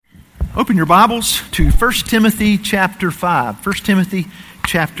Open your Bibles to 1 Timothy chapter 5. 1 Timothy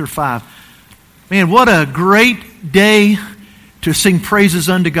chapter 5. Man, what a great day to sing praises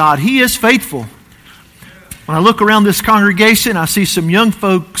unto God. He is faithful. When I look around this congregation, I see some young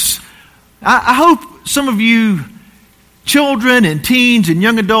folks. I hope some of you children and teens and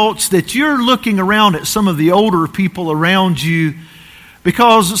young adults that you're looking around at some of the older people around you,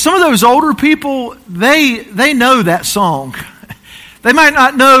 because some of those older people, they know that song. They might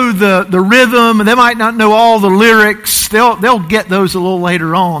not know the rhythm, and they might not know all the lyrics. They'll get those a little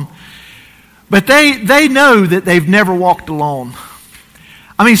later on. But they know that they've never walked alone.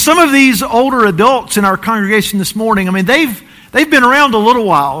 I mean, some of these older adults in our congregation this morning, I mean, they've been around a little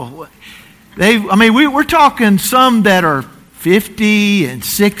while. We're talking some that are 50 and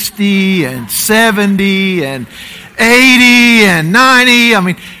 60 and 70 and 80 and 90. I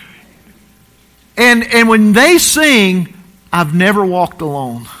mean, and when they sing, I've never walked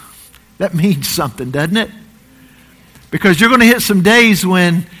alone, that means something, doesn't it? Because you're going to hit some days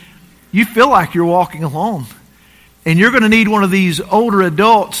when you feel like you're walking alone. And you're going to need one of these older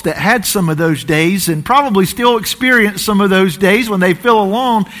adults that had some of those days and probably still experience some of those days when they feel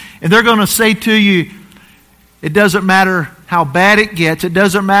alone. And they're going to say to you, it doesn't matter how bad it gets. It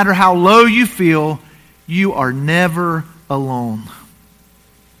doesn't matter how low you feel. You are never alone.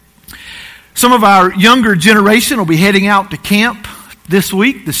 Some of our younger generation will be heading out to camp this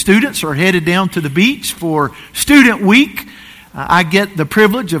week. The students are headed down to the beach for Student Week. I get the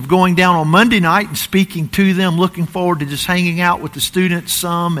privilege of going down on Monday night and speaking to them. Looking forward to just hanging out with the students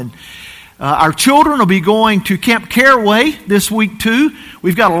some. And our children will be going to Camp Caraway this week too.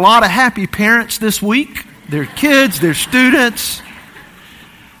 We've got a lot of happy parents this week. Their kids, their students.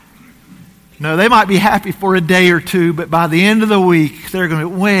 No, they might be happy for a day or two, but by the end of the week, they're going to,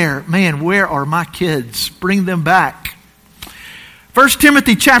 where are my kids? Bring them back. 1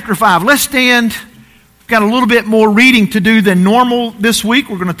 Timothy chapter 5. Let's stand. We've got a little bit more reading to do than normal this week.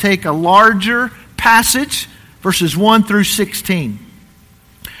 We're going to take a larger passage, verses 1 through 16.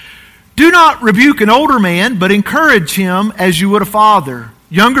 Do not rebuke an older man, but encourage him as you would a father.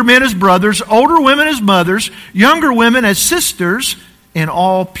 Younger men as brothers, older women as mothers, younger women as sisters, in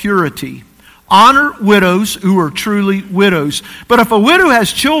all purity. Honor widows who are truly widows. But if a widow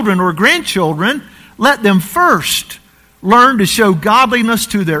has children or grandchildren, let them first learn to show godliness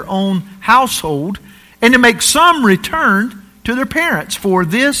to their own household and to make some return to their parents, for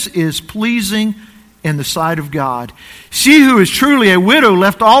this is pleasing in the sight of God. She who is truly a widow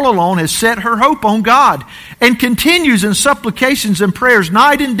left all alone has set her hope on God and continues in supplications and prayers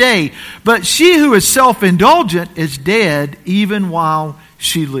night and day. But she who is self-indulgent is dead even while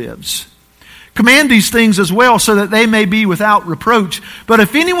she lives. Command these things as well so that they may be without reproach. But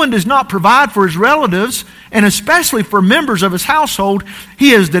if anyone does not provide for his relatives, and especially for members of his household,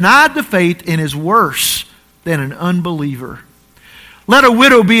 he has denied the faith and is worse than an unbeliever. Let a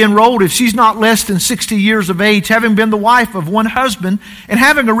widow be enrolled if she's not less than 60 years of age, having been the wife of one husband and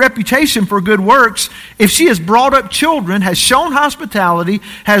having a reputation for good works. If she has brought up children, has shown hospitality,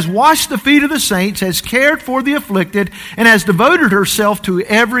 has washed the feet of the saints, has cared for the afflicted, and has devoted herself to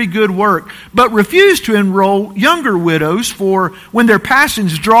every good work, but refused to enroll younger widows, for when their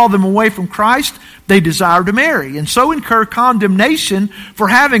passions draw them away from Christ, they desire to marry, and so incur condemnation for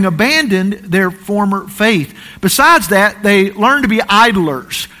having abandoned their former faith. Besides that, they learn to be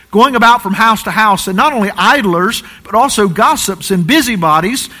idlers, going about from house to house, and not only idlers, but also gossips and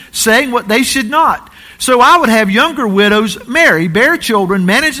busybodies, saying what they should not. So I would have younger widows marry, bear children,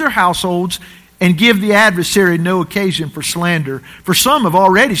 manage their households, and give the adversary no occasion for slander. For some have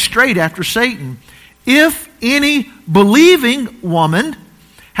already strayed after Satan. If any believing woman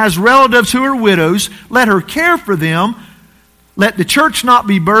has relatives who are widows, let her care for them. Let the church not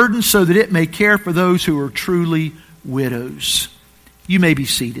be burdened, so that it may care for those who are truly widows. You may be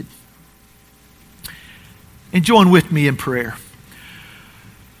seated. And join with me in prayer.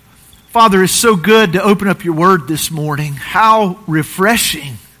 Father, it's so good to open up your word this morning. How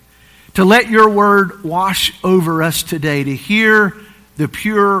refreshing to let your word wash over us today, to hear the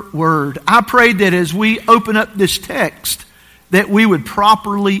pure word. I pray that as we open up this text, that we would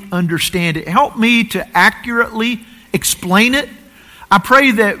properly understand it. Help me to accurately explain it. I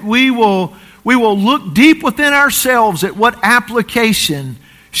pray that we will look deep within ourselves at what application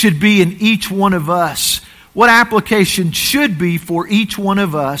should be in each one of us. What application should be for each one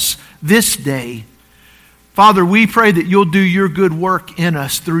of us this day. Father, we pray that you'll do your good work in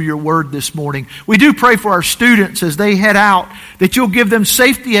us through your word this morning. We do pray for our students as they head out, that you'll give them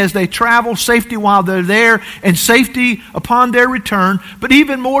safety as they travel, safety while they're there, and safety upon their return. But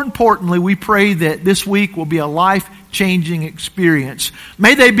even more importantly, we pray that this week will be a life life-changing experience.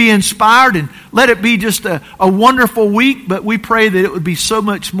 May they be inspired, and let it be just a wonderful week, but we pray that it would be so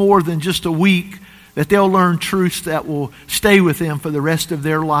much more than just a week, that they'll learn truths that will stay with them for the rest of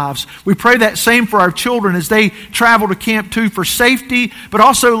their lives. We pray that same for our children as they travel to Camp 2 for safety, but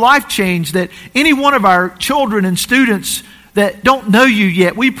also life change, that any one of our children and students that don't know you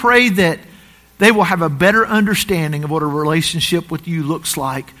yet, we pray that they will have a better understanding of what a relationship with you looks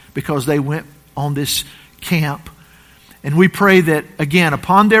like because they went on this camp. And we pray that, again,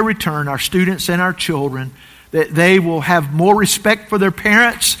 upon their return, our students and our children, that they will have more respect for their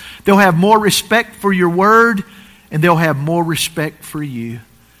parents, they'll have more respect for your word, and they'll have more respect for you.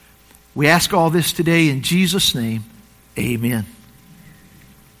 We ask all this today in Jesus' name. Amen.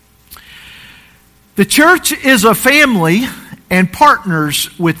 The church is a family and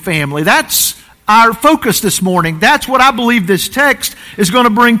partners with family. That's our focus this morning. That's what I believe this text is going to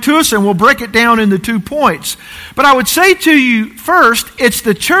bring to us, and we'll break it down into 2 points. But I would say to you first, it's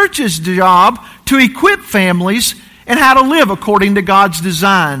the church's job to equip families and how to live according to God's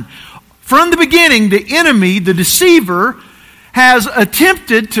design. From the beginning, the enemy, the deceiver, has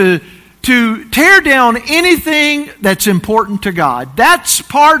attempted to tear down anything that's important to God. That's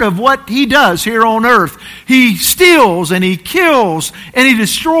part of what he does here on earth. He steals and he kills and he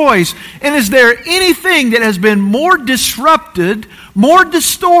destroys. And is there anything that has been more disrupted, more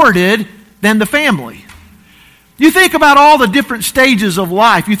distorted than the family? You think about all the different stages of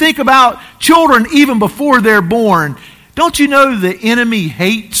life. You think about children even before they're born. Don't you know the enemy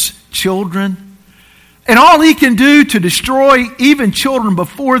hates children? And all he can do to destroy even children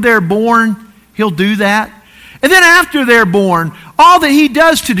before they're born, he'll do that. And then after they're born, all that he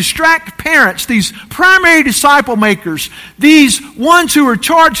does to distract parents, these primary disciple makers, these ones who are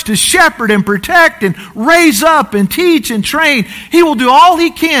charged to shepherd and protect and raise up and teach and train, he will do all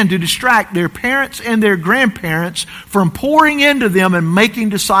he can to distract their parents and their grandparents from pouring into them and making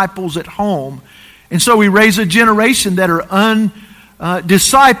disciples at home. And so we raise a generation that are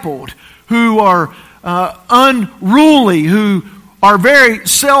undiscipled, who are unruly, who are very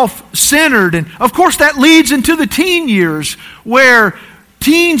self-centered. And of course that leads into the teen years, where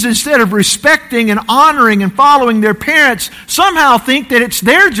teens, instead of respecting and honoring and following their parents, somehow think that it's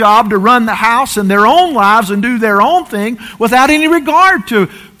their job to run the house and their own lives and do their own thing without any regard to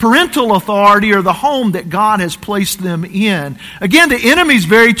parental authority or the home that God has placed them in. Again, the enemy's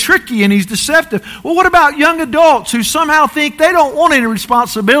very tricky and he's deceptive. Well, what about young adults who somehow think they don't want any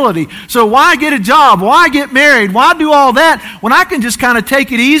responsibility? So why get a job? Why get married? Why do all that when I can just kind of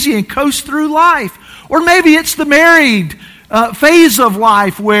take it easy and coast through life? Or maybe it's the married phase of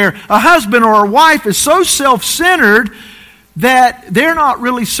life where a husband or a wife is so self-centered that they're not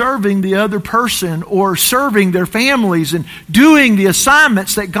really serving the other person or serving their families and doing the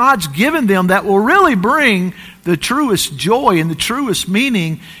assignments that God's given them that will really bring the truest joy and the truest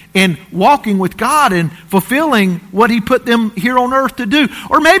meaning in walking with God and fulfilling what he put them here on earth to do.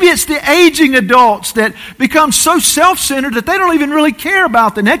 Or maybe it's the aging adults that become so self-centered that they don't even really care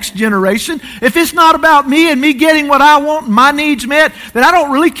about the next generation. If it's not about me and me getting what I want and my needs met, then I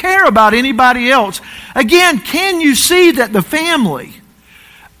don't really care about anybody else. Again, can you see that the family,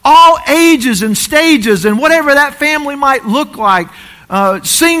 all ages and stages and whatever that family might look like,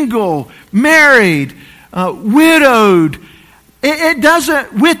 single, married, widowed, it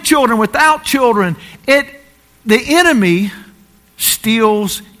doesn't, with children, without children, the enemy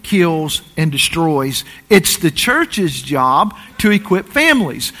steals, kills, and destroys. It's the church's job to equip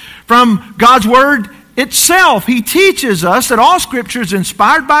families. From God's Word itself, he teaches us that all Scripture is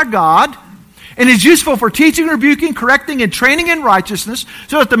inspired by God and is useful for teaching, rebuking, correcting, and training in righteousness,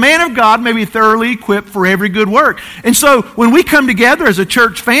 so that the man of God may be thoroughly equipped for every good work. And so when we come together as a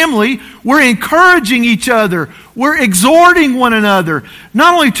church family, we're encouraging each other. We're exhorting one another,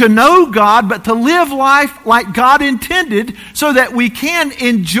 not only to know God, but to live life like God intended, so that we can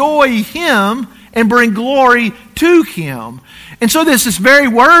enjoy him and bring glory to him. And so this very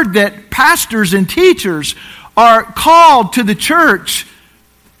word that pastors and teachers are called to the church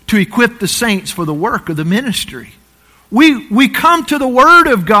to equip the saints for the work of the ministry. We come to the Word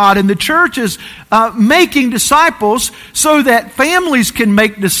of God, and the church is making disciples so that families can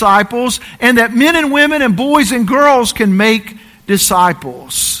make disciples, and that men and women and boys and girls can make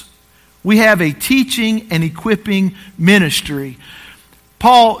disciples. We have a teaching and equipping ministry.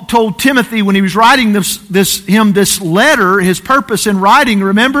 Paul told Timothy when he was writing this letter, his purpose in writing,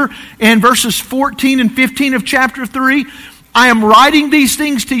 remember in verses 14 and 15 of chapter 3, I am writing these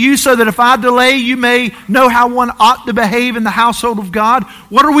things to you so that if I delay, you may know how one ought to behave in the household of God.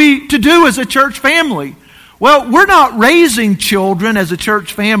 What are we to do as a church family? Well, we're not raising children as a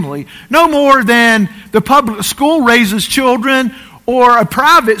church family, no more than the public school raises children, or a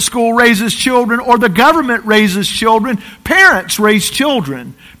private school raises children, or the government raises children. Parents raise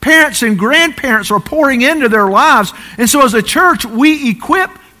children. Parents and grandparents are pouring into their lives. And so as a church, we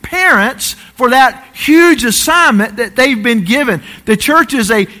equip parents for that huge assignment that they've been given. The church is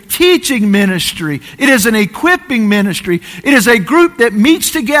a teaching ministry. It is an equipping ministry. It is a group that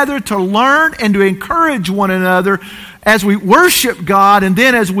meets together to learn and to encourage one another as we worship God, and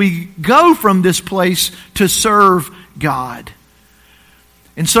then as we go from this place to serve God.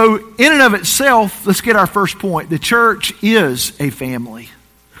 And so, in and of itself, let's get our first point. The church is a family.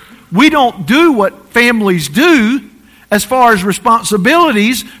 We don't do what families do as far as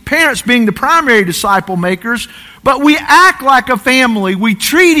responsibilities, parents being the primary disciple makers, but we act like a family. We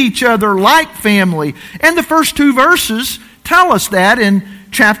treat each other like family. And the first two verses tell us that in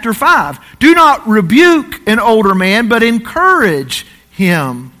chapter 5. Do not rebuke an older man, but encourage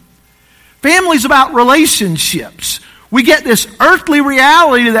him. Family's about relationships. We get this earthly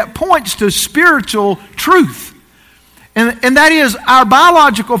reality that points to spiritual truth. And that is, our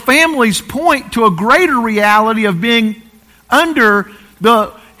biological families point to a greater reality of being under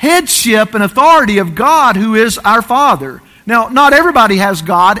the headship and authority of God, who is our Father. Now, not everybody has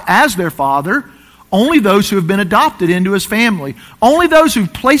God as their Father. Only those who have been adopted into His family. Only those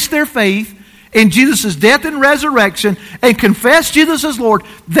who've placed their faith in Jesus' death and resurrection and confessed Jesus as Lord,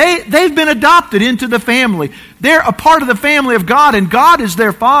 they've been adopted into the family. They're a part of the family of God, and God is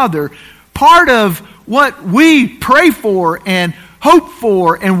their Father. Part of what we pray for and hope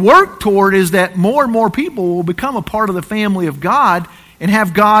for and work toward is that more and more people will become a part of the family of God and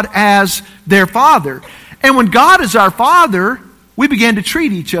have God as their Father. And when God is our Father, we begin to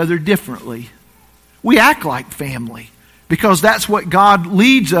treat each other differently. We act like family because that's what God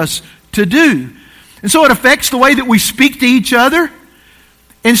leads us to do. And so it affects the way that we speak to each other.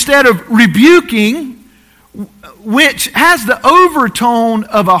 Instead of rebuking, which has the overtone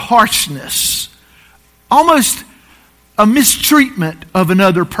of a harshness, almost a mistreatment of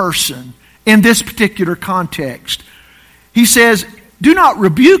another person in this particular context. He says, do not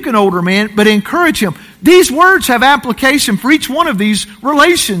rebuke an older man, but encourage him. These words have application for each one of these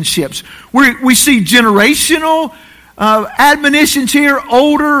relationships. We see generational admonitions here,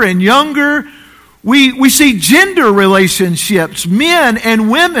 older and younger. We see gender relationships, men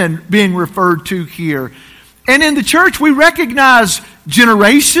and women being referred to here. And in the church, we recognize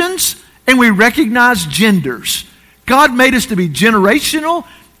generations and we recognize genders. God made us to be generational,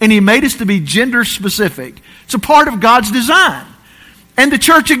 and He made us to be gender specific. It's a part of God's design. And the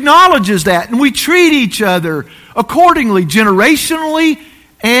church acknowledges that, and we treat each other accordingly, generationally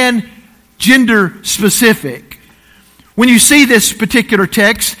and gender specific. When you see this particular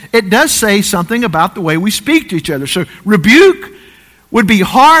text, it does say something about the way we speak to each other. So rebuke would be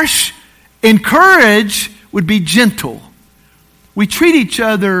harsh, encourage would be gentle. We treat each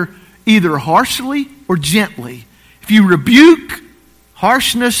other either harshly or gently. If you rebuke,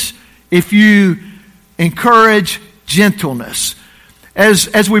 harshness. If you encourage, gentleness.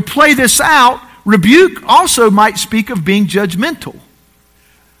 As we play this out, rebuke also might speak of being judgmental.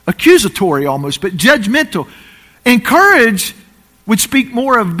 Accusatory almost, but judgmental. Encourage would speak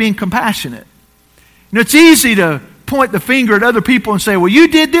more of being compassionate. You know, it's easy to point the finger at other people and say, well, you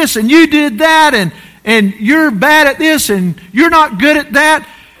did this and you did that, and you're bad at this and you're not good at that.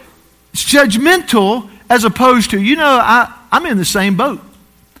 It's judgmental as opposed to, I'm in the same boat.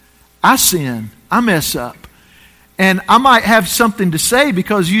 I sin. I mess up. And I might have something to say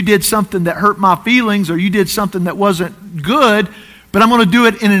because you did something that hurt my feelings or you did something that wasn't good, but I'm going to do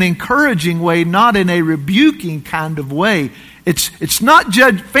it in an encouraging way, not in a rebuking kind of way. It's not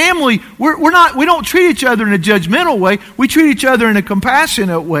family. We don't treat each other in a judgmental way. We treat each other in a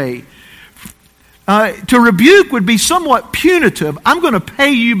compassionate way. To rebuke would be somewhat punitive. I'm going to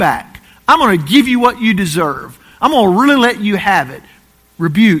pay you back. I'm going to give you what you deserve. I'm going to really let you have it.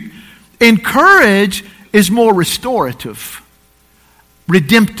 Rebuke. Encourage is more restorative,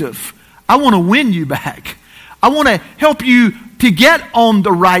 redemptive. I want to win you back. I want to help you to get on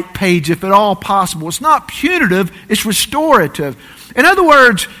the right page if at all possible. It's not punitive, it's restorative. In other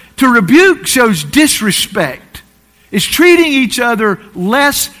words, to rebuke shows disrespect. It's treating each other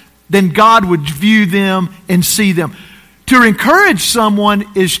less than God would view them and see them. To encourage someone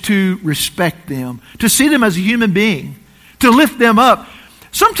is to respect them, to see them as a human being, to lift them up.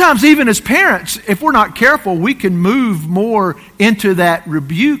 Sometimes even as parents, if we're not careful, we can move more into that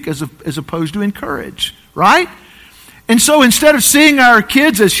rebuke as opposed to encourage, right? And so instead of seeing our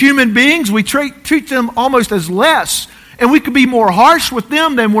kids as human beings, we treat them almost as less. And we could be more harsh with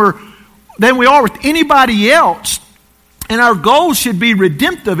them than than we are with anybody else. And our goal should be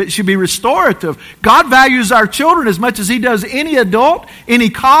redemptive. It should be restorative. God values our children as much as He does any adult, any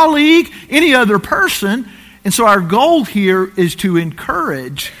colleague, any other person. And so our goal here is to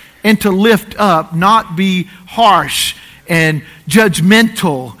encourage and to lift up, not be harsh and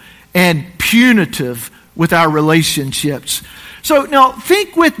judgmental and punitive with our relationships. So now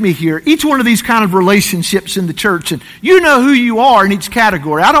think with me here. Each one of these kind of relationships in the church, and you know who you are in each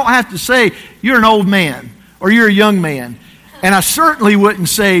category. I don't have to say you're an old man or you're a young man. And I certainly wouldn't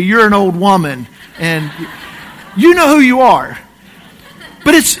say you're an old woman. And you know who you are.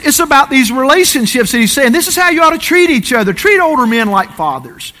 But it's about these relationships that he's saying, this is how you ought to treat each other. Treat older men like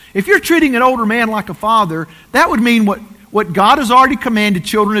fathers. If you're treating an older man like a father, that would mean what God has already commanded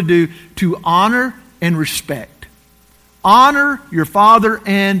children to do, to honor and respect. Honor your father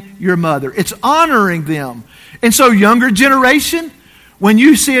and your mother. It's honoring them. And so younger generation, when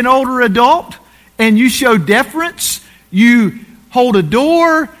you see an older adult and you show deference, you hold a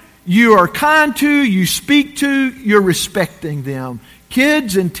door, you are kind to, you speak to, you're respecting them.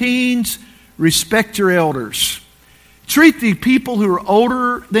 Kids and teens, respect your elders. Treat the people who are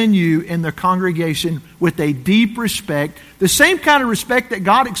older than you in the congregation with a deep respect, the same kind of respect that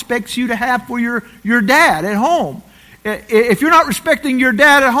God expects you to have for your dad at home. If you're not respecting your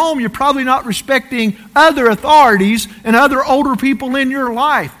dad at home, you're probably not respecting other authorities and other older people in your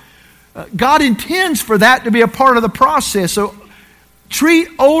life. God intends for that to be a part of the process. So treat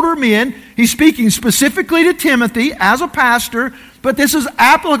older men. He's speaking specifically to Timothy as a pastor, but this is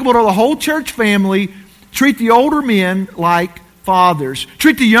applicable to the whole church family. Treat the older men like fathers.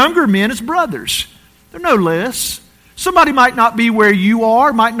 Treat the younger men as brothers. They're no less. Somebody might not be where you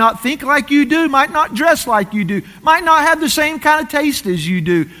are, might not think like you do, might not dress like you do, might not have the same kind of taste as you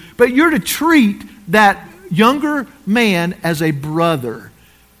do, but you're to treat that younger man as a brother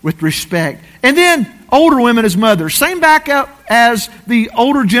with respect. And then older women as mothers. Same back up as the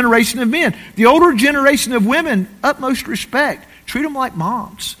older generation of men. The older generation of women, utmost respect. Treat them like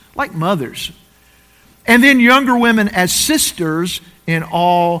moms, like mothers. And then younger women as sisters in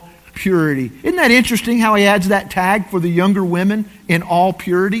all purity. Isn't that interesting how he adds that tag for the younger women in all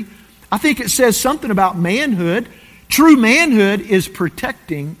purity? I think it says something about manhood. True manhood is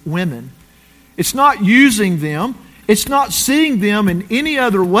protecting women. It's not using them. It's not seeing them in any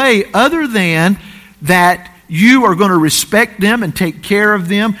other way other than that you are going to respect them and take care of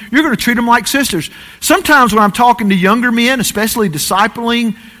them. You're going to treat them like sisters. Sometimes when I'm talking to younger men, especially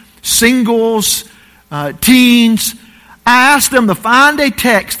discipling, singles, teens, I ask them to find a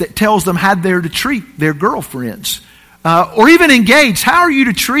text that tells them how they're to treat their girlfriends. Or even engaged. How are you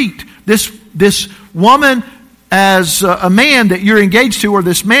to treat this woman as a man that you're engaged to, or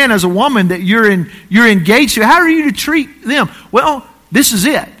this man as a woman that you're engaged to? How are you to treat them? Well, this is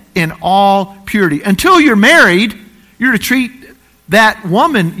it, in all purity. Until you're married, you're to treat that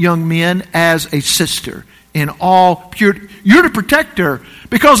woman, young men, as a sister in all purity. You're to protect her,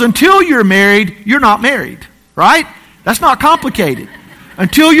 because until you're married, you're not married, right? That's not complicated.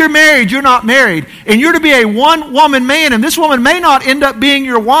 Until you're married, you're not married. And you're to be a one-woman man, and this woman may not end up being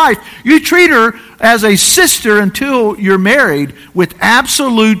your wife. You treat her as a sister until you're married with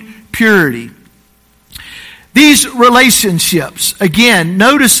absolute purity. These relationships, again,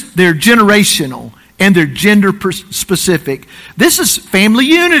 notice they're generational and they're gender specific. This is family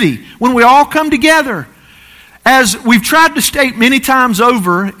unity, when we all come together. As we've tried to state many times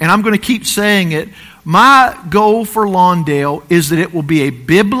over, and I'm going to keep saying it, my goal for Lawndale is that it will be a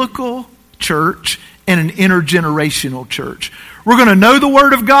biblical church and an intergenerational church. We're going to know the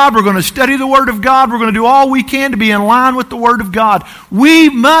Word of God. We're going to study the Word of God. We're going to do all we can to be in line with the Word of God. We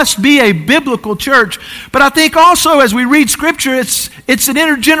must be a biblical church. But I think also as we read Scripture, it's an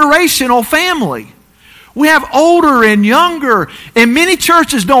intergenerational family. We have older and younger, and many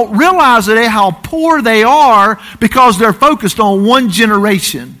churches don't realize today how poor they are because they're focused on one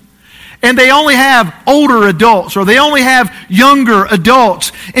generation. And they only have older adults, or they only have younger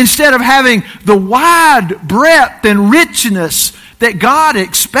adults, instead of having the wide breadth and richness that God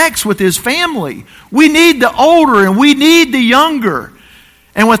expects with His family. We need the older and we need the younger.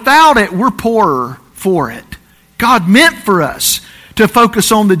 And without it, we're poorer for it. God meant for us to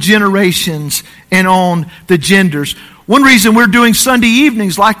focus on the generations and on the genders. One reason we're doing Sunday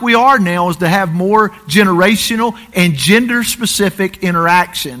evenings like we are now is to have more generational and gender-specific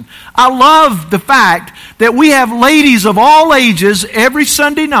interaction. I love the fact that we have ladies of all ages every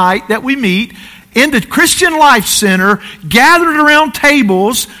Sunday night that we meet in the Christian Life Center, gathered around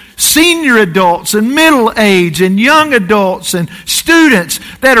tables, senior adults and middle age and young adults and students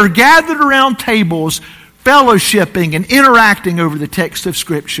that are gathered around tables, fellowshipping and interacting over the text of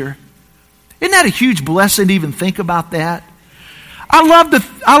Scripture. Isn't that a huge blessing to even think about that? I love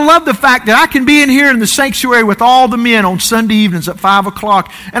the fact that I can be in here in the sanctuary with all the men on Sunday evenings at 5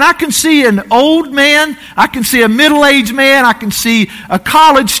 o'clock, and I can see an old man, I can see a middle-aged man, I can see a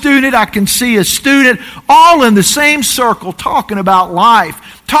college student, I can see a student, all in the same circle talking about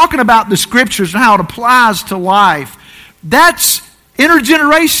life, talking about the Scriptures and how it applies to life. That's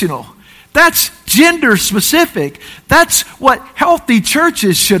intergenerational. That's gender specific. That's what healthy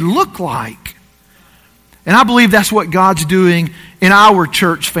churches should look like. And I believe that's what God's doing in our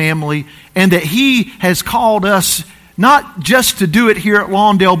church family, and that He has called us not just to do it here at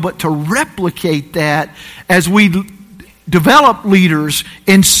Lawndale, but to replicate that as we develop leaders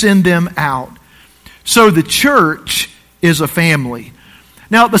and send them out. So the church is a family.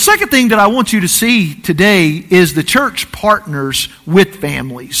 Now, the second thing that I want you to see today is the church partners with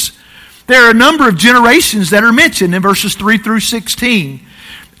families. There are a number of generations that are mentioned in verses 3 through 16.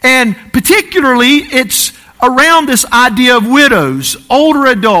 And particularly, it's around this idea of widows, older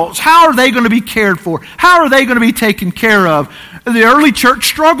adults. How are they going to be cared for? How are they going to be taken care of? The early church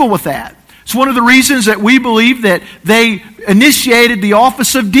struggled with that. It's one of the reasons that we believe that they initiated the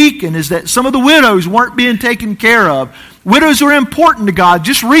office of deacon, is that some of the widows weren't being taken care of. Widows are important to God.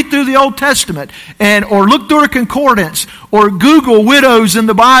 Just read through the Old Testament or look through a concordance or Google widows in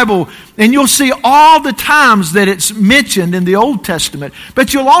the Bible, and you'll see all the times that it's mentioned in the Old Testament.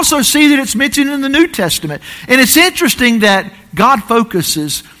 But you'll also see that it's mentioned in the New Testament. And it's interesting that God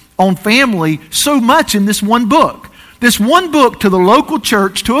focuses on family so much in this one book. This one book to the local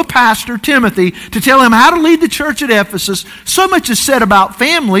church, to a pastor, Timothy, to tell him how to lead the church at Ephesus. So much is said about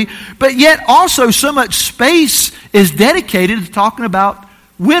family, but yet also so much space is dedicated to talking about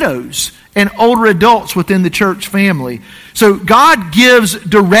widows and older adults within the church family. So God gives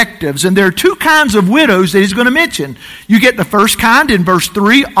directives, and there are two kinds of widows that He's going to mention. You get the first kind in verse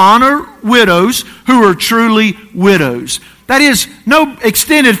 3, honor widows who are truly widows. That is, no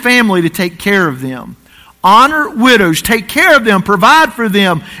extended family to take care of them. Honor widows, take care of them, provide for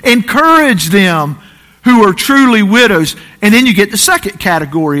them, encourage them who are truly widows. And then you get the second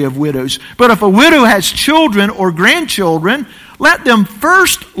category of widows. But if a widow has children or grandchildren, let them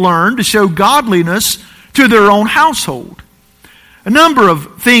first learn to show godliness to their own household. A number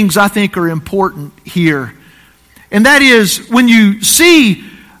of things I think are important here. And that is, when you see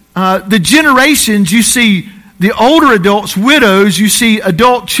the generations, you see the older adults, widows, you see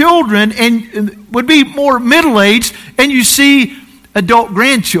adult children, and would be more middle-aged, and you see adult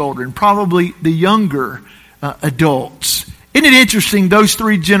grandchildren, probably the younger adults. Isn't it interesting, those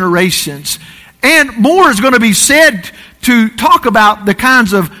three generations? And more is going to be said to talk about the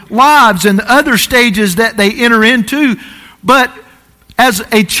kinds of lives and the other stages that they enter into. But as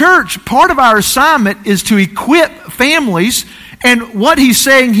a church, part of our assignment is to equip families, and what he's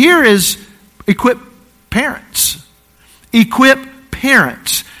saying here is equip parents. Equip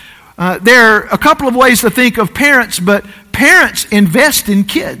parents. There are a couple of ways to think of parents, but parents invest in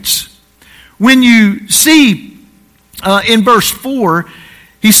kids. When you see in verse 4,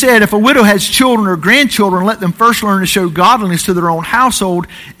 he said, if a widow has children or grandchildren, let them first learn to show godliness to their own household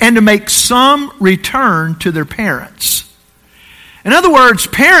and to make some return to their parents. In other words,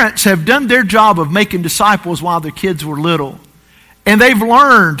 parents have done their job of making disciples while their kids were little. And they've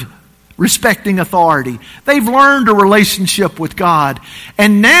learned respecting authority. They've learned a relationship with God.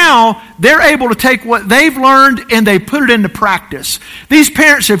 And now they're able to take what they've learned and they put it into practice. These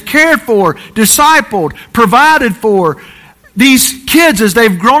parents have cared for, discipled, provided for these kids as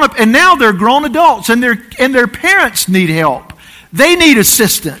they've grown up, and now they're grown adults, and their parents need help. They need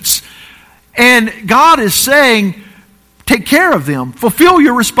assistance. And God is saying, take care of them. Fulfill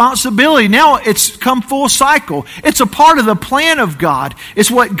your responsibility. Now it's come full cycle. It's a part of the plan of God. It's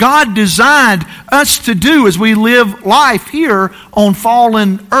what God designed us to do as we live life here on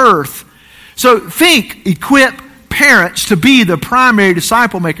fallen earth. So think, equip parents to be the primary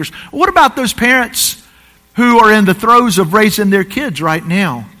disciple makers. What about those parents who are in the throes of raising their kids right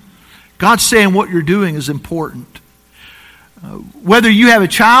now? God's saying what you're doing is important. Whether you have a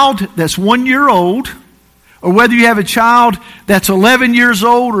child that's 1 year old, or whether you have a child that's 11 years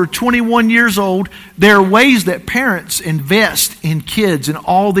old or 21 years old, there are ways that parents invest in kids in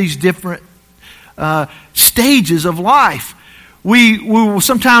all these different stages of life. We will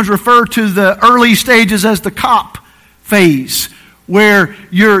sometimes refer to the early stages as the cop phase, where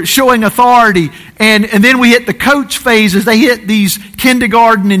you're showing authority. And then we hit the coach phase as they hit these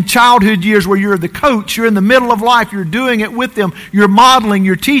kindergarten and childhood years where you're the coach. You're in the middle of life. You're doing it with them. You're modeling,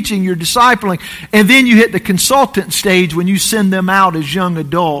 you're teaching, you're discipling. And then you hit the consultant stage when you send them out as young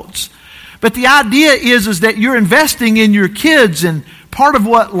adults. But the idea is that you're investing in your kids. And part of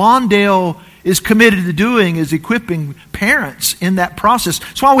what Lawndale is committed to doing is equipping parents in that process.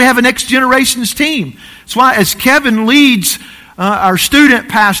 That's why we have a Next Generations team. That's why as Kevin leads our student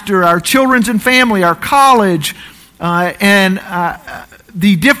pastor, our children's and family, our college, and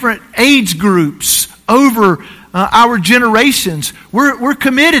the different age groups over our generations, we're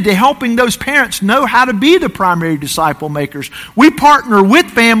committed to helping those parents know how to be the primary disciple makers. We partner with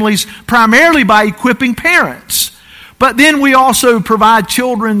families primarily by equipping parents. But then we also provide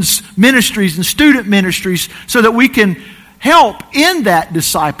children's ministries and student ministries so that we can help in that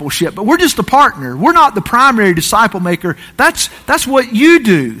discipleship. But we're just a partner. We're not the primary disciple maker. That's what you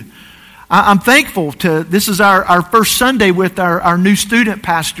do. I'm thankful this is our first Sunday with our new student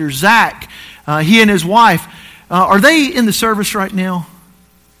pastor, Zach. He and his wife. Are they in the service right now?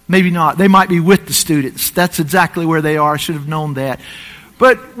 Maybe not. They might be with the students. That's exactly where they are. I should have known that.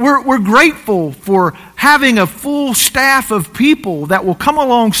 But we're grateful for having a full staff of people that will come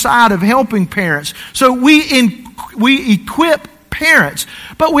alongside of helping parents. So we equip parents,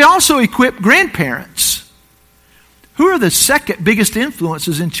 but we also equip grandparents. Who are the second biggest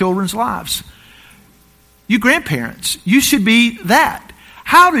influences in children's lives? You grandparents. You should be that.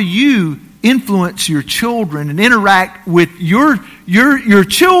 How do you influence your children and interact with your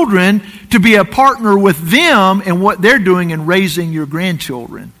children to be a partner with them in what they're doing in raising your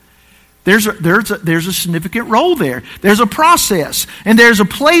grandchildren? There's a significant role there. There's a process, and there's a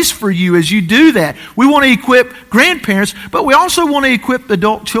place for you as you do that. We want to equip grandparents, but we also want to equip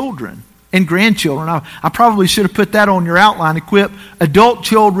adult children and grandchildren. I probably should have put that on your outline, equip adult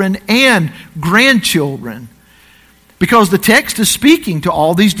children and grandchildren. Because the text is speaking to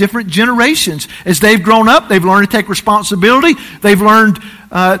all these different generations. As they've grown up, they've learned to take responsibility. They've learned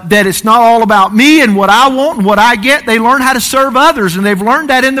that it's not all about me and what I want and what I get. They learn how to serve others, and they've learned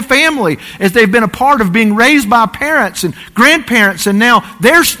that in the family as they've been a part of being raised by parents and grandparents, and now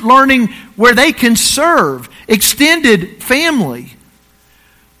they're learning where they can serve. Extended family.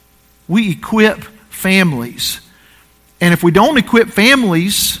 We equip families. And if we don't equip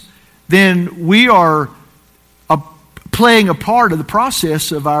families, then we are playing a part of the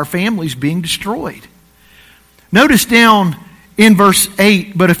process of our families being destroyed. Notice down in verse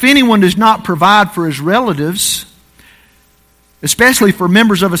 8, but if anyone does not provide for his relatives, especially for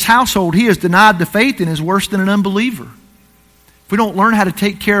members of his household, he has denied the faith and is worse than an unbeliever. If we don't learn how to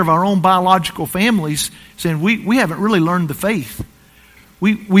take care of our own biological families, saying we haven't really learned the faith.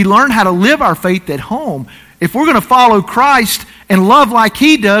 We learn how to live our faith at home. If we're going to follow Christ and love like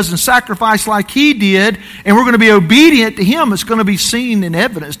He does and sacrifice like He did, and we're going to be obedient to Him, it's going to be seen and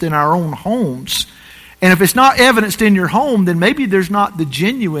evidenced in our own homes. And if it's not evidenced in your home, then maybe there's not the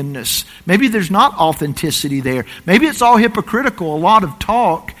genuineness. Maybe there's not authenticity there. Maybe it's all hypocritical, a lot of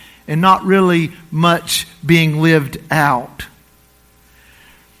talk and not really much being lived out.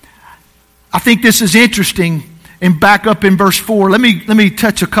 I think this is interesting. And back up in verse 4, let me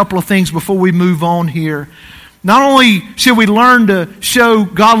touch a couple of things before we move on here. Not only should we learn to show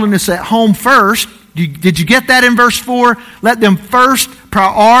godliness at home first, did you get that in verse 4? Let them first,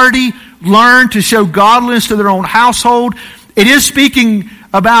 priority, learn to show godliness to their own household. It is speaking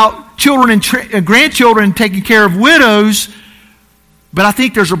about children and grandchildren taking care of widows, but I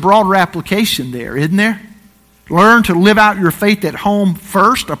think there's a broader application there, isn't there? Learn to live out your faith at home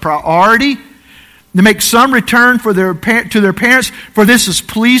first, a priority. To make some return to their parents, for this is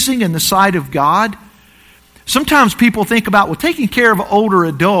pleasing in the sight of God. Sometimes people think about, taking care of older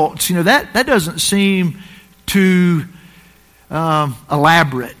adults, that doesn't seem too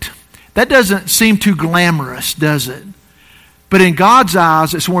elaborate. That doesn't seem too glamorous, does it? But in God's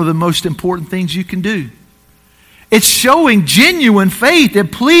eyes, it's one of the most important things you can do. It's showing genuine faith.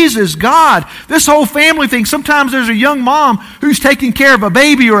 It pleases God. This whole family thing, sometimes there's a young mom who's taking care of a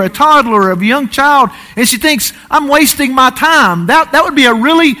baby or a toddler or a young child, and she thinks, I'm wasting my time. That would be a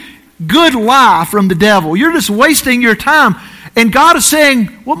really good lie from the devil. You're just wasting your time. And God is saying,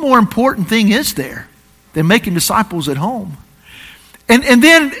 what more important thing is there than making disciples at home? And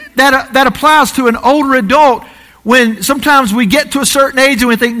then that applies to an older adult. When sometimes we get to a certain age and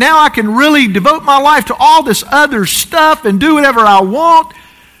we think, now I can really devote my life to all this other stuff and do whatever I want.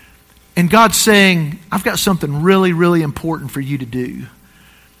 And God's saying, I've got something really, really important for you to do.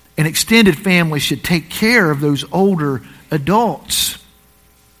 An extended family should take care of those older adults.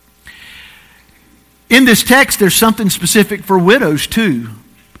 In this text, there's something specific for widows too.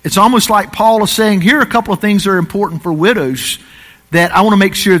 It's almost like Paul is saying, here are a couple of things that are important for widows that I want to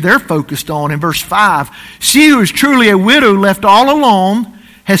make sure they're focused on. In verse 5, she who is truly a widow left all alone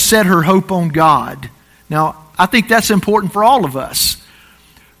has set her hope on God. Now, I think that's important for all of us.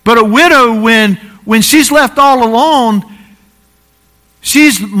 But a widow, when she's left all alone,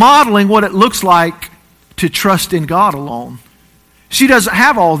 She's modeling what it looks like to trust in God alone. She doesn't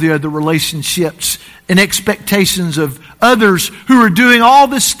have all the other relationships and expectations of others who are doing all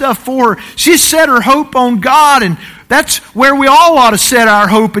this stuff for her. She's set her hope on God, and that's where we all ought to set our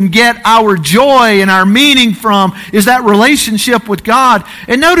hope and get our joy and our meaning from, is that relationship with God.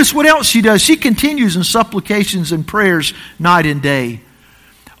 And notice what else she does. She continues in supplications and prayers night and day.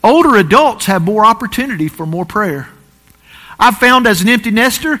 Older adults have more opportunity for more prayer. I've found as an empty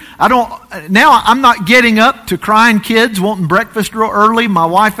nester, I'm not getting up to crying kids wanting breakfast real early. My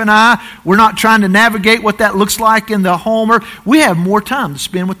wife and we're not trying to navigate what that looks like in the home. We have more time to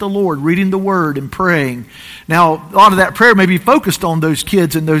spend with the Lord, reading the Word and praying. Now, a lot of that prayer may be focused on those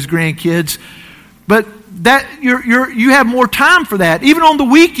kids and those grandkids, but that you have more time for that. Even on the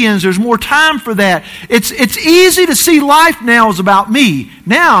weekends, there's more time for that. It's easy to see life now is about me.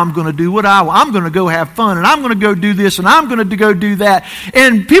 Now I'm going to do what I want. I'm going to go have fun, and I'm going to go do this, and I'm going to go do that.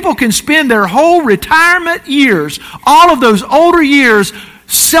 And people can spend their whole retirement years, all of those older years,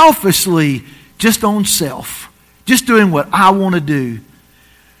 selfishly just on self, just doing what I want to do.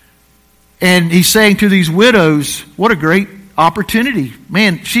 And he's saying to these widows, what a great opportunity.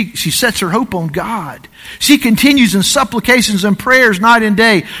 Man, she sets her hope on God. She continues in supplications and prayers night and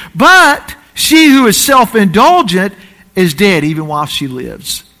day. But she who is self-indulgent is dead even while she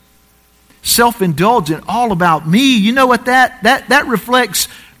lives. Self-indulgent, all about me. You know what that reflects?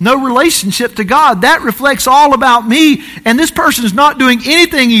 No relationship to God. That reflects all about me. And this person is not doing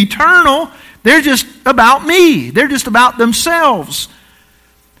anything eternal. They're just about me. They're just about themselves.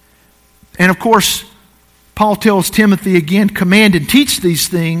 And of course, Paul tells Timothy again, command and teach these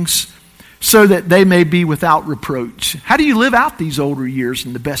things so that they may be without reproach. How do you live out these older years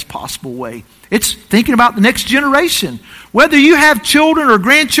in the best possible way? It's thinking about the next generation. Whether you have children or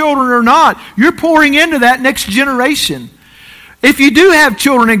grandchildren or not, you're pouring into that next generation. If you do have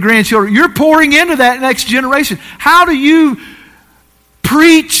children and grandchildren, you're pouring into that next generation. How do you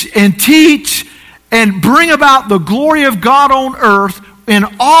preach and teach and bring about the glory of God on earth in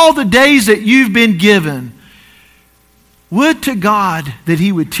all the days that you've been given? Would to God that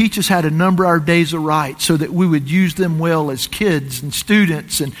He would teach us how to number our days aright so that we would use them well as kids and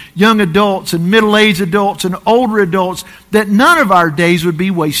students and young adults and middle-aged adults and older adults, that none of our days would be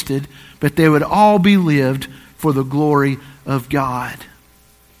wasted, but they would all be lived for the glory of God.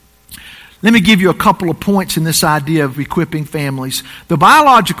 Let me give you a couple of points in this idea of equipping families. The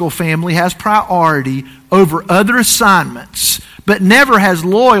biological family has priority over other assignments, but never has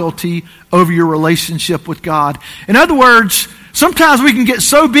loyalty over your relationship with God. In other words, sometimes we can get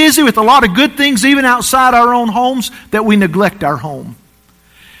so busy with a lot of good things even outside our own homes that we neglect our home.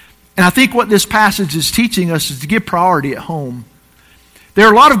 And I think what this passage is teaching us is to give priority at home. There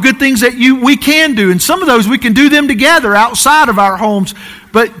are a lot of good things that we can do, and some of those we can do them together outside of our homes,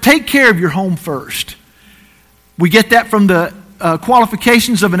 but take care of your home first. We get that from the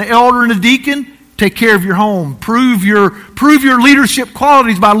qualifications of an elder and a deacon. Take care of your home. Prove your leadership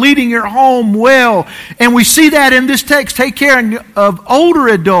qualities by leading your home well. And we see that in this text. Take care of older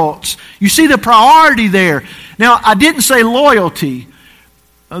adults. You see the priority there. Now, I didn't say loyalty.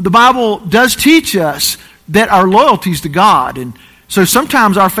 The Bible does teach us that our loyalty is to God. And so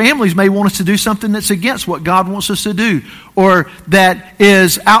sometimes our families may want us to do something that's against what God wants us to do, or that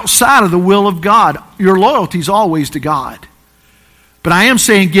is outside of the will of God. Your loyalty is always to God. But I am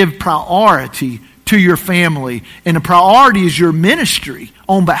saying give priority to your family. And the priority is your ministry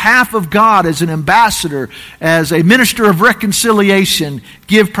on behalf of God as an ambassador, as a minister of reconciliation.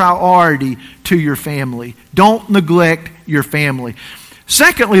 Give priority to your family. Don't neglect your family.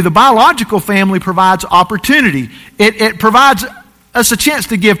 Secondly, the biological family provides opportunity. It provides us a chance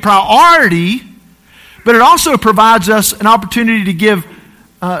to give priority, but it also provides us an opportunity to give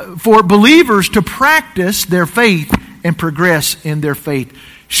for believers to practice their faith and progress in their faith.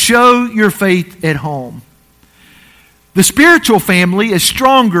 Show your faith at home. The spiritual family is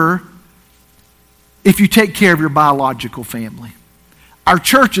stronger if you take care of your biological family. Our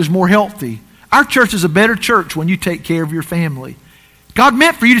church is more healthy. Our church is a better church when you take care of your family. God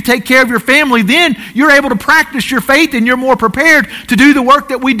meant for you to take care of your family. Then you're able to practice your faith and you're more prepared to do the work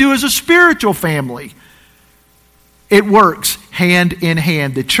that we do as a spiritual family. It works hand in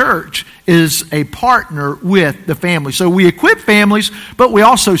hand. The church is a partner with the family. So we equip families, but we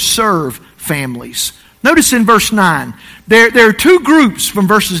also serve families. Notice in verse 9, there are two groups from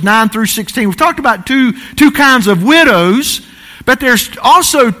verses 9 through 16. We've talked about two kinds of widows, but there's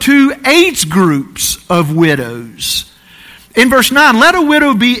also two age groups of widows. In verse 9, let a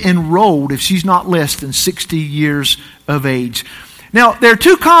widow be enrolled if she's not less than 60 years of age. Now, there are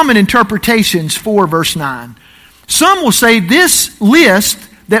two common interpretations for verse 9. Some will say this list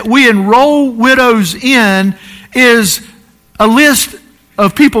that we enroll widows in is a list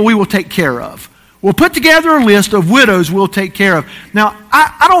of people we will take care of. We'll put together a list of widows we'll take care of. Now,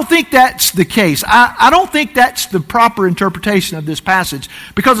 I don't think that's the case. I don't think that's the proper interpretation of this passage,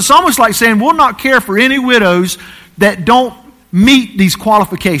 because it's almost like saying we'll not care for any widows that don't meet these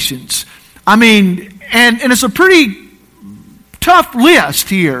qualifications. I mean, and it's a pretty tough list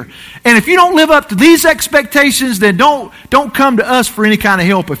here. And if you don't live up to these expectations, then don't come to us for any kind of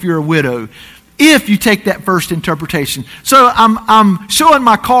help if you're a widow, if you take that first interpretation. So I'm showing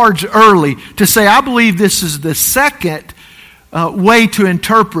my cards early to say I believe this is the second way to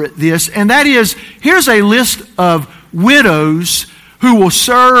interpret this, and that is, here's a list of widows who will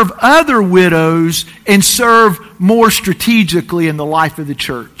serve other widows and serve more strategically in the life of the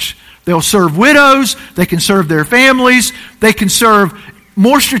church. They'll serve widows, they can serve their families, they can serve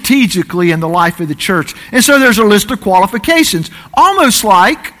more strategically in the life of the church. And so there's a list of qualifications, almost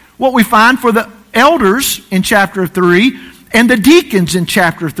like what we find for the elders in chapter 3 and the deacons in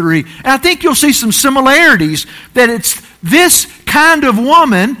chapter 3. And I think you'll see some similarities, that it's this kind of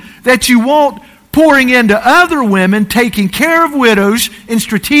woman that you want pouring into other women, taking care of widows, and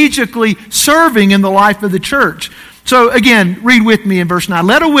strategically serving in the life of the church. So again, read with me in verse 9.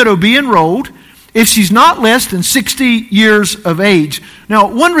 Let a widow be enrolled if she's not less than 60 years of age.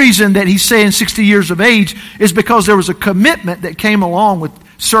 Now, one reason that he's saying 60 years of age is because there was a commitment that came along with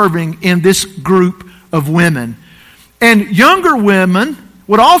serving in this group of women. And younger women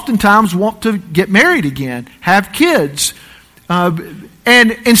would oftentimes want to get married again, have kids.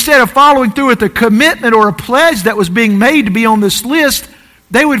 And instead of following through with a commitment or a pledge that was being made to be on this list,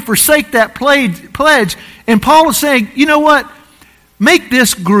 they would forsake that pledge. And Paul is saying, you know what? Make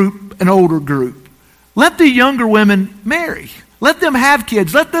this group an older group. Let the younger women marry. Let them have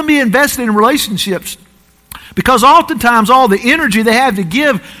kids. Let them be invested in relationships. Because oftentimes all the energy they have to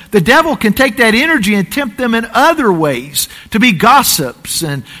give, the devil can take that energy and tempt them in other ways to be gossips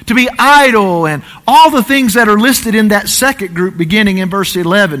and to be idle and all the things that are listed in that second group beginning in verse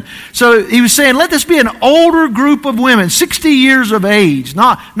 11. So he was saying, let this be an older group of women, 60 years of age,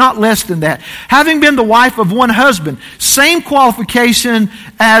 not less than that. Having been the wife of one husband, same qualification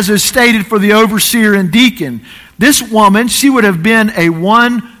as is stated for the overseer and deacon. This woman, she would have been a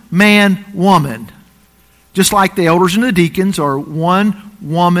one-man woman. Just like the elders and the deacons are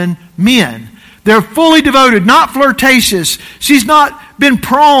one-woman men. They're fully devoted, not flirtatious. She's not been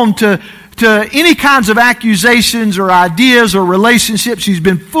prone to any kinds of accusations or ideas or relationships. She's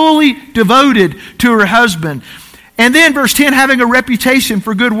been fully devoted to her husband. And then verse 10, having a reputation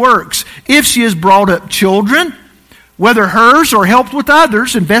for good works. If she has brought up children, whether hers or helped with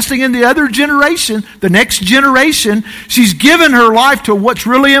others, investing in the other generation, the next generation, she's given her life to what's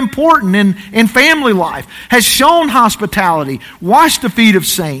really important in family life, has shown hospitality, washed the feet of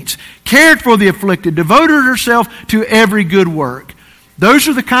saints, cared for the afflicted, devoted herself to every good work. Those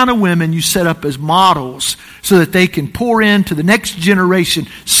are the kind of women you set up as models so that they can pour into the next generation,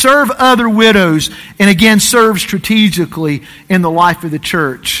 serve other widows, and again, serve strategically in the life of the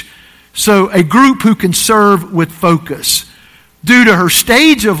church. So a group who can serve with focus due to her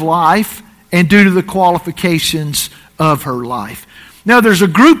stage of life and due to the qualifications of her life. Now there's a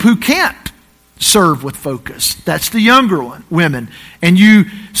group who can't serve with focus. That's the younger women. And you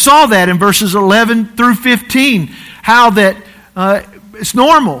saw that in verses 11 through 15, how that it's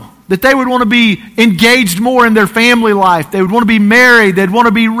normal that they would want to be engaged more in their family life. They would want to be married. They'd want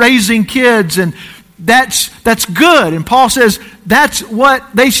to be raising kids, and that's good. And Paul says that's what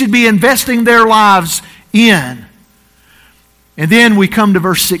they should be investing their lives in. And then we come to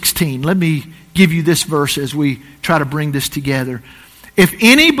verse 16. Let me give you this verse as we try to bring this together. If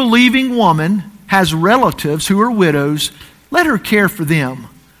any believing woman has relatives who are widows, let her care for them.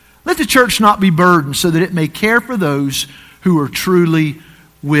 Let the church not be burdened, so that it may care for those who are truly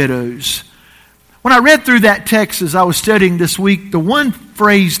widows. When I read through that text as I was studying this week, the one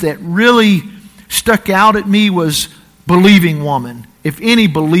phrase that really stuck out at me was believing woman. If any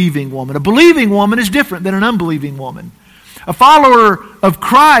believing woman. A believing woman is different than an unbelieving woman. A follower of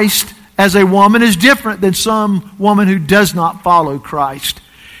Christ as a woman is different than some woman who does not follow Christ.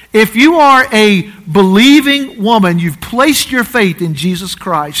 If you are a believing woman, you've placed your faith in Jesus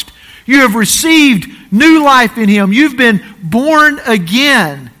Christ. You have received new life in Him. You've been born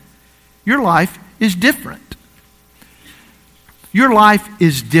again. Your life is different. Your life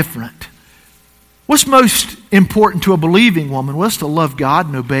is different. What's most important to a believing woman? Well, it's to love God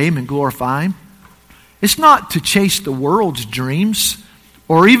and obey Him and glorify Him. It's not to chase the world's dreams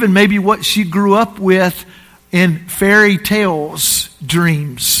or even maybe what she grew up with in fairy tales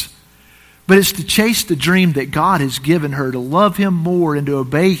dreams. but it's to chase the dream that God has given her, to love Him more and to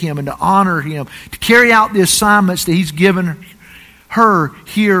obey Him and to honor Him, to carry out the assignments that He's given her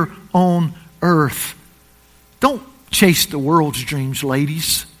here on earth. Don't chase the world's dreams,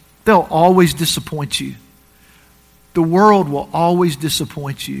 ladies. They'll always disappoint you. The world will always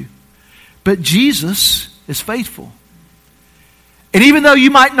disappoint you. But Jesus is faithful. And even though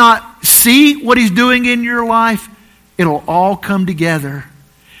you might not see what He's doing in your life, it'll all come together.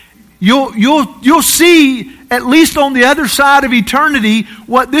 You'll see, at least on the other side of eternity,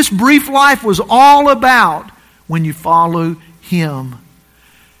 what this brief life was all about when you follow Him.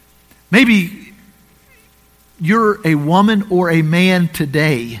 Maybe you're a woman or a man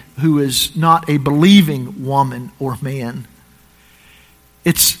today who is not a believing woman or man.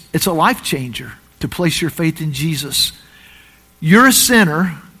 It's a life changer to place your faith in Jesus. You're a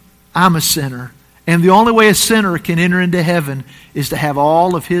sinner. I'm a sinner. And the only way a sinner can enter into heaven is to have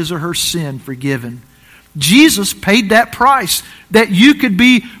all of his or her sin forgiven. Jesus paid that price that you could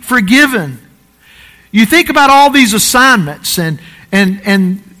be forgiven. You think about all these assignments, and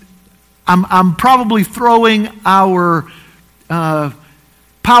I'm probably throwing our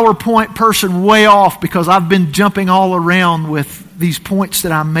PowerPoint person way off because I've been jumping all around with these points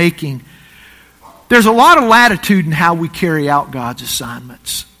that I'm making. There's a lot of latitude in how we carry out God's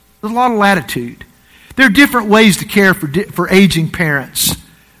assignments. There's a lot of latitude. There are different ways to care for aging parents.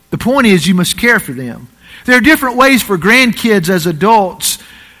 The point is you must care for them. There are different ways for grandkids as adults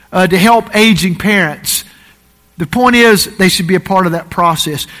to help aging parents. The point is they should be a part of that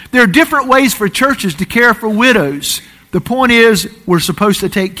process. There are different ways for churches to care for widows. The point is we're supposed to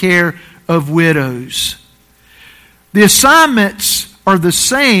take care of widows. The assignments are the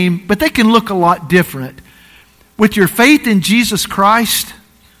same, but they can look a lot different. With your faith in Jesus Christ,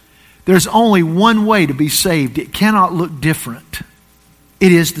 there's only one way to be saved. It cannot look different.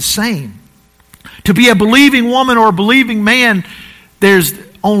 It is the same. To be a believing woman or a believing man, there's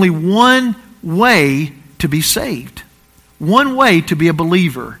only one way to be saved. One way to be a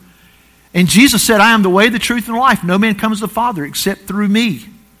believer. And Jesus said, I am the way, the truth, and the life. No man comes to the Father except through me.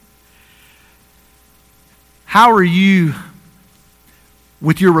 How are you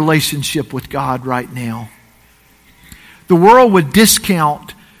with your relationship with God right now? The world would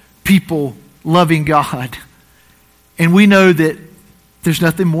discount people loving God. And we know that there's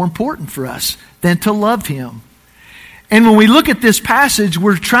nothing more important for us than to love Him. And when we look at this passage,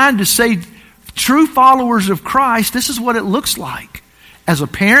 we're trying to say, true followers of Christ, this is what it looks like. As a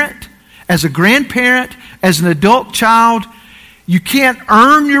parent, as a grandparent, as an adult child, you can't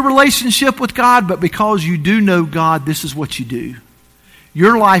earn your relationship with God, but because you do know God, this is what you do.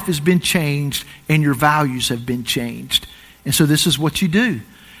 Your life has been changed and your values have been changed. And so this is what you do.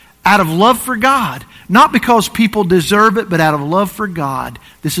 Out of love for God, not because people deserve it, but out of love for God,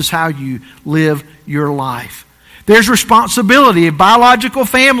 this is how you live your life. There's responsibility of biological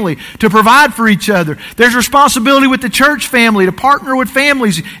family to provide for each other. There's responsibility with the church family to partner with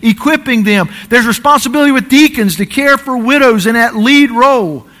families, equipping them. There's responsibility with deacons to care for widows in that lead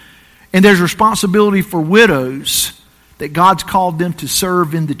role. And there's responsibility for widows that God's called them to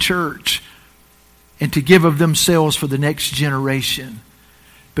serve in the church and to give of themselves for the next generation.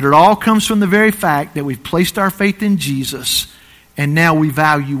 But it all comes from the very fact that we've placed our faith in Jesus and now we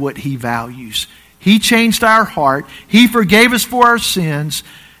value what He values. He changed our heart. He forgave us for our sins.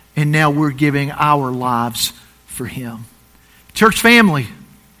 And now we're giving our lives for Him. Church family,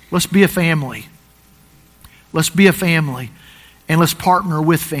 let's be a family. Let's be a family. And let's partner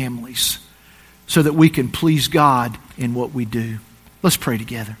with families so that we can please God in what we do. Let's pray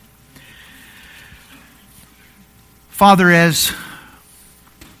together. Father, as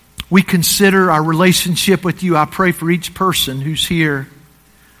we consider our relationship with You, I pray for each person who's here.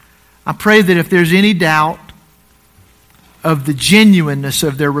 I pray that if there's any doubt of the genuineness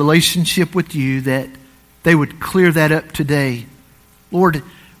of their relationship with You, that they would clear that up today. Lord,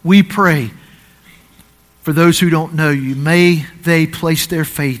 we pray for those who don't know You. May they place their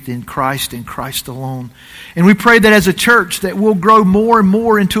faith in Christ and Christ alone. And we pray that as a church that we'll grow more and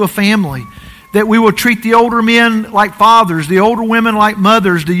more into a family, that we will treat the older men like fathers, the older women like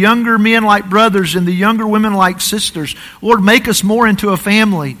mothers, the younger men like brothers, and the younger women like sisters. Lord, make us more into a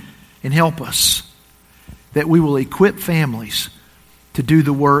family and help us that we will equip families to do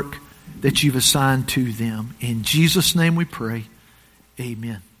the work that You've assigned to them. In Jesus' name we pray.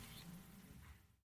 Amen.